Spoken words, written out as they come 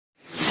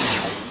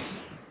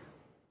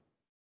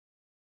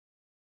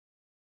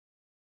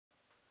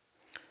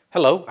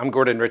Hello, I'm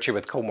Gordon Ritchie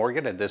with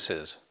Kollmorgen, and this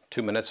is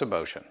 2 Minutes of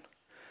Motion.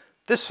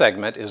 This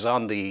segment is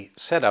on the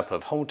setup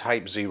of home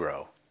type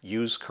 0,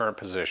 use current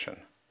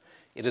position.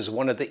 It is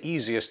one of the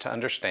easiest to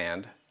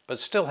understand, but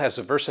still has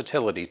the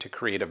versatility to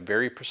create a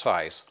very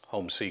precise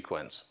home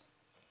sequence.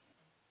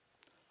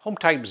 Home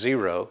type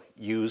 0,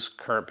 use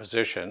current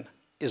position,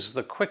 is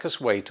the quickest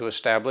way to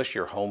establish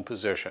your home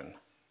position.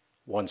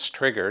 Once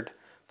triggered,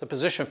 the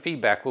position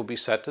feedback will be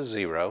set to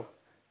 0,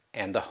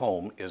 and the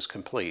home is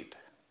complete.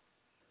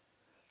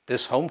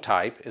 This home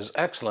type is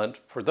excellent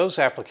for those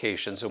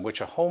applications in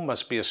which a home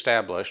must be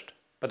established,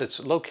 but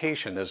its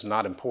location is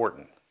not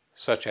important,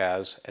 such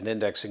as an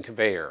indexing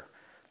conveyor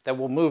that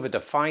will move a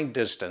defined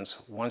distance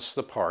once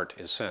the part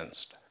is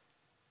sensed.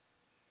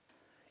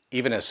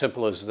 Even as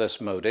simple as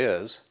this mode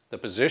is, the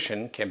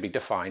position can be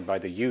defined by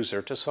the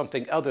user to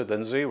something other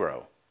than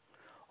 0.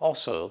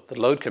 Also, the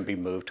load can be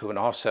moved to an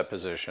offset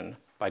position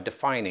by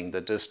defining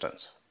the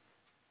distance.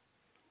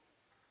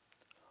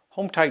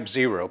 Home type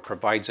 0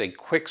 provides a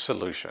quick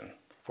solution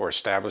for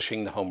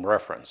establishing the home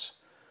reference.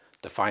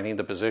 Defining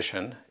the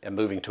position and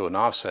moving to an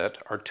offset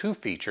are two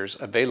features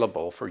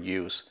available for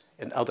use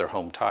in other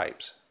home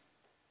types.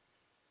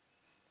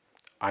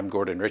 I'm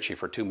Gordon Ritchie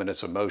for 2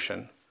 Minutes of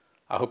Motion.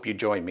 I hope you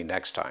join me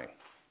next time.